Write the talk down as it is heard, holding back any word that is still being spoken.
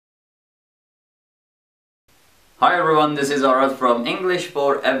Hi everyone, this is Arad from English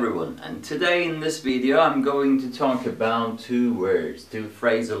for Everyone, and today in this video I'm going to talk about two words, two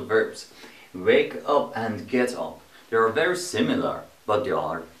phrasal verbs. Wake up and get up. They are very similar, but they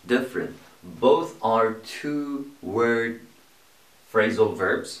are different. Both are two-word phrasal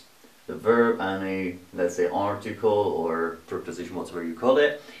verbs. The verb and a, let's say, article or preposition, whatever you call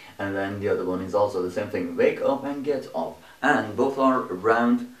it. And then the other one is also the same thing, wake up and get up. And both are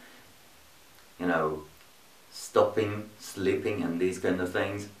around, stopping, sleeping and these kind of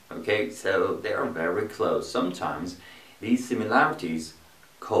things. Okay, so they are very close. Sometimes these similarities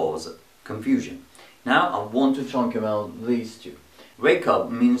cause confusion. Now I want to talk about these two. Wake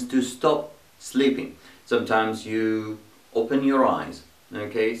up means to stop sleeping. Sometimes you open your eyes,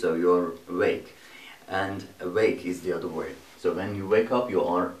 okay, so you're awake, and awake is the other word. So when you wake up, you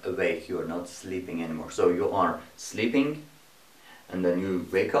are awake, you are not sleeping anymore. So you are sleeping, and then you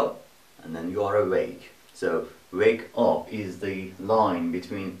wake up, and then you are awake. So wake up is the line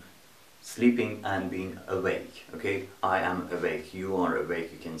between sleeping and being awake. Okay, I am awake, you are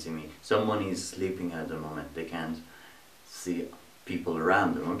awake, you can see me. Someone is sleeping at the moment, they can't see people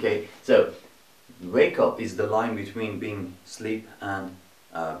around them. Okay, so wake up is the line between being asleep and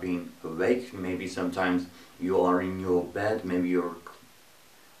being awake. Maybe sometimes you are in your bed, maybe your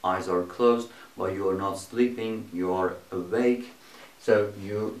eyes are closed, but you are not sleeping, you are awake. So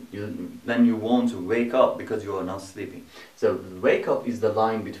then you want to wake up because you are not sleeping. So wake up is the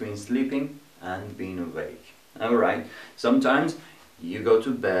line between sleeping and being awake. Alright, sometimes you go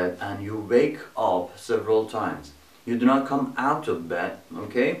to bed and you wake up several times. You do not come out of bed,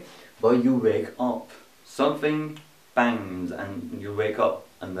 okay, but you wake up. Something bangs and you wake up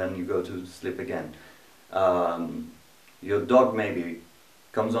and then you go to sleep again. Your dog maybe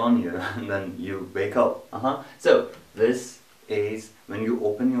comes on you and then you wake up. So this is when you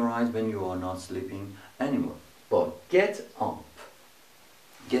open your eyes when you are not sleeping anymore. But get up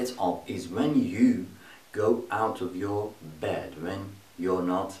is when you go out of your bed, when you're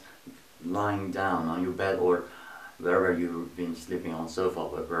not lying down on your bed or wherever you've been sleeping, on sofa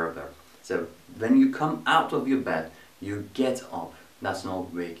or wherever. So when you come out of your bed, you get up. That's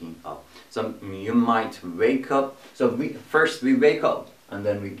not waking up. So you might wake up. So first we wake up and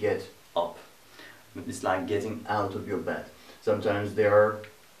then we get up. It's like getting out of your bed. Sometimes they are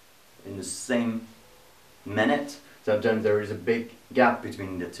in the same minute. Sometimes there is a big gap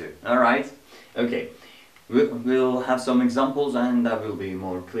between the two. Alright? Okay. We'll have some examples and that will be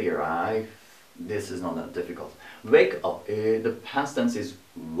more clear. This is not that difficult. Wake up. The past tense is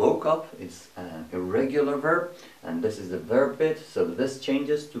woke up. It's an irregular verb. And this is the verb bit. So this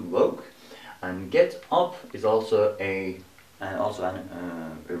changes to woke. And get up is also an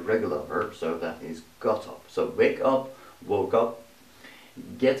irregular verb. So that is got up. So wake up, woke up,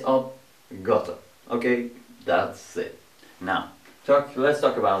 get up, got up. Okay, that's it. Now, let's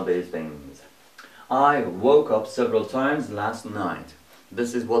talk about these things. I woke up several times last night.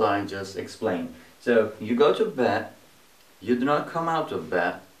 This is what I just explained. So, you go to bed, you do not come out of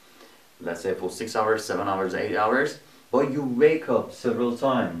bed, let's say for 6 hours, 7 hours, 8 hours, but you wake up several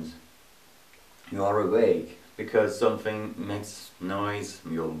times. You are awake because something makes noise,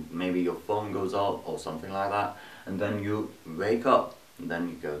 maybe your phone goes off or something like that, and then you wake up, and then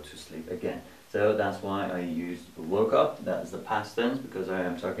you go to sleep again. So that's why I used woke up. That's the past tense because I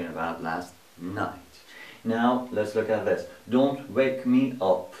am talking about last night. Now let's look at this. Don't wake me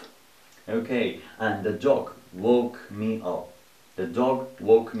up. Okay, and the dog woke me up. The dog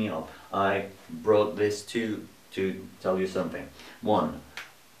woke me up. I brought this to tell you something. One,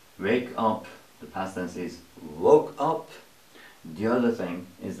 wake up. The past tense is woke up. The other thing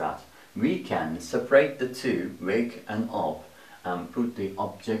is that we can separate the two, wake and up, and put the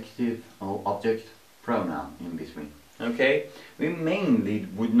objective or object pronoun in between. Okay? We mainly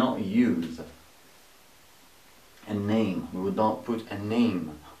would not use a name. We would not put a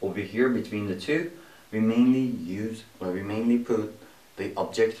name over here between the two. We mainly put the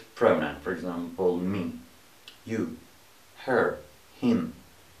object pronoun. For example, me, you, her, him,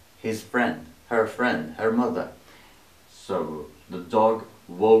 his friend, her mother. So the dog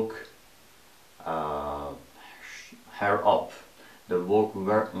woke her up.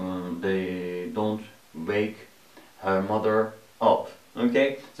 They don't wake her mother up.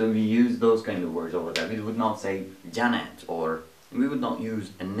 Okay, so we use those kind of words over there. We would not say Janet, or we would not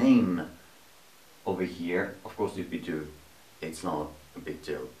use a name over here. Of course, if we do, it's not a big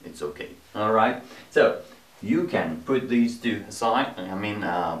deal. It's okay. All right. So you can put these two aside.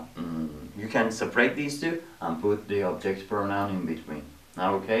 You can separate these two and put the object pronoun in between.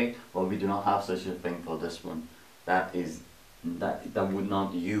 Okay, well, we do not have such a thing for this one. That would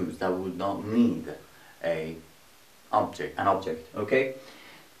not need a an object, okay?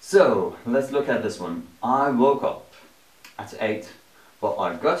 So, let's look at this one. I woke up at 8, but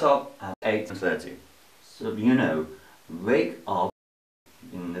I got up at 8:30. So, you know, wake up,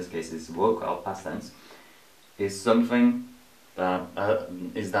 in this case is woke up, past tense, is something that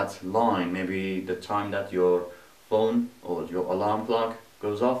is that line, maybe the time that your phone or your alarm clock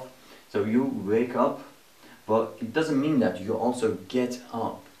goes off. So you wake up, but it doesn't mean that you also get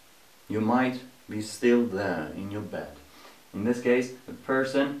up. You might be still there in your bed. In this case, the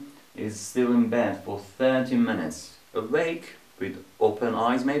person is still in bed for 30 minutes, awake with open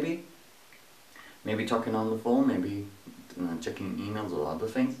eyes maybe talking on the phone, maybe checking emails or other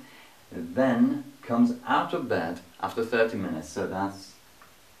things, then comes out of bed after 30 minutes. So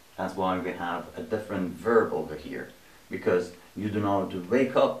that's why we have a different verb over here, because you do not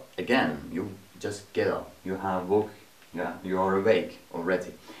wake up again, you just get up. You have woke, yeah, you are awake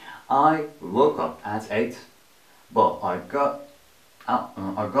already. I woke up at 8, but I got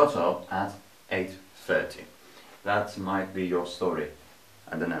up at 8:30. That might be your story.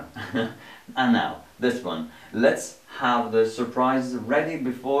 I don't know. And now, this one. Let's have the surprise ready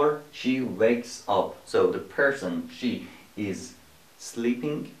before she wakes up. So the person, she is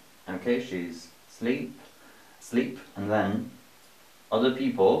sleeping, okay, she's sleep, and then other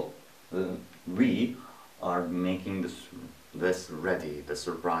people, we are making this ready, the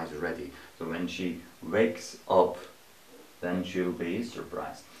surprise ready. So when she wakes up, then she'll be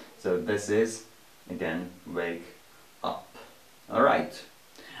surprised. So this is, again, wake up. Alright?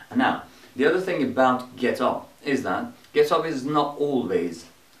 Now, the other thing about get up is that get up is not always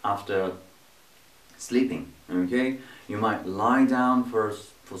after sleeping, okay? You might lie down for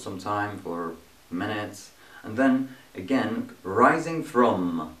some time, for minutes, and then again, rising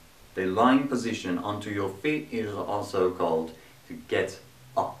from the lying position onto your feet is also called to get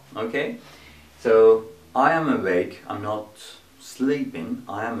up, okay? So, I am awake, I'm not sleeping,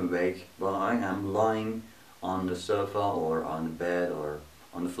 I am awake, but I am lying on the sofa or on the bed or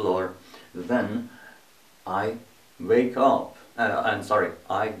on the floor. Then I wake up,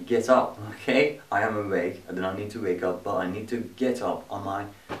 I get up, okay? I am awake, I do not need to wake up, but I need to get up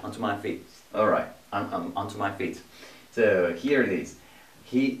onto my feet. Alright, onto my feet. So here it is.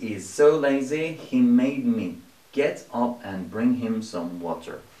 He is so lazy, he made me get up and bring him some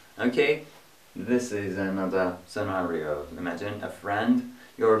water. Okay? This is another scenario. Imagine a friend,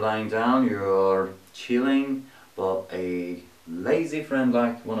 you're lying down, you're chilling, but a lazy friend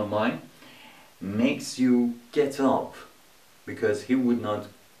like one of mine makes you get up because he would not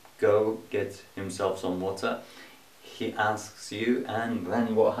go get himself some water. He asks you, and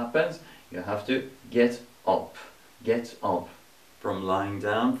then what happens? You have to get up from lying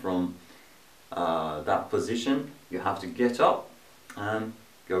down, from that position. You have to get up and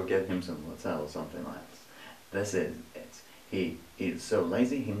go get him some water or something like this. This is it. He is so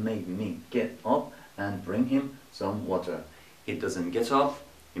lazy, he made me get up and bring him some water. He doesn't get up,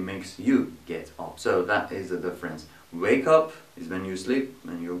 he makes you get up. So that is the difference. Wake up is when you sleep,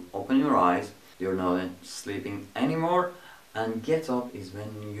 when you open your eyes, you're not sleeping anymore. And get up is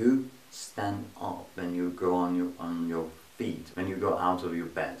when you stand up, when you go on your feet, when you go out of your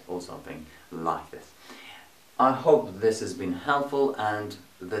bed or something like this. I hope this has been helpful and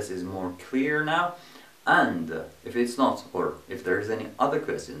this is more clear now. And if it's not, or if there is any other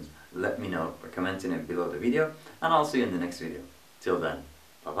questions, let me know by commenting it below the video, and I'll see you in the next video. Till then,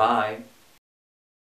 bye bye!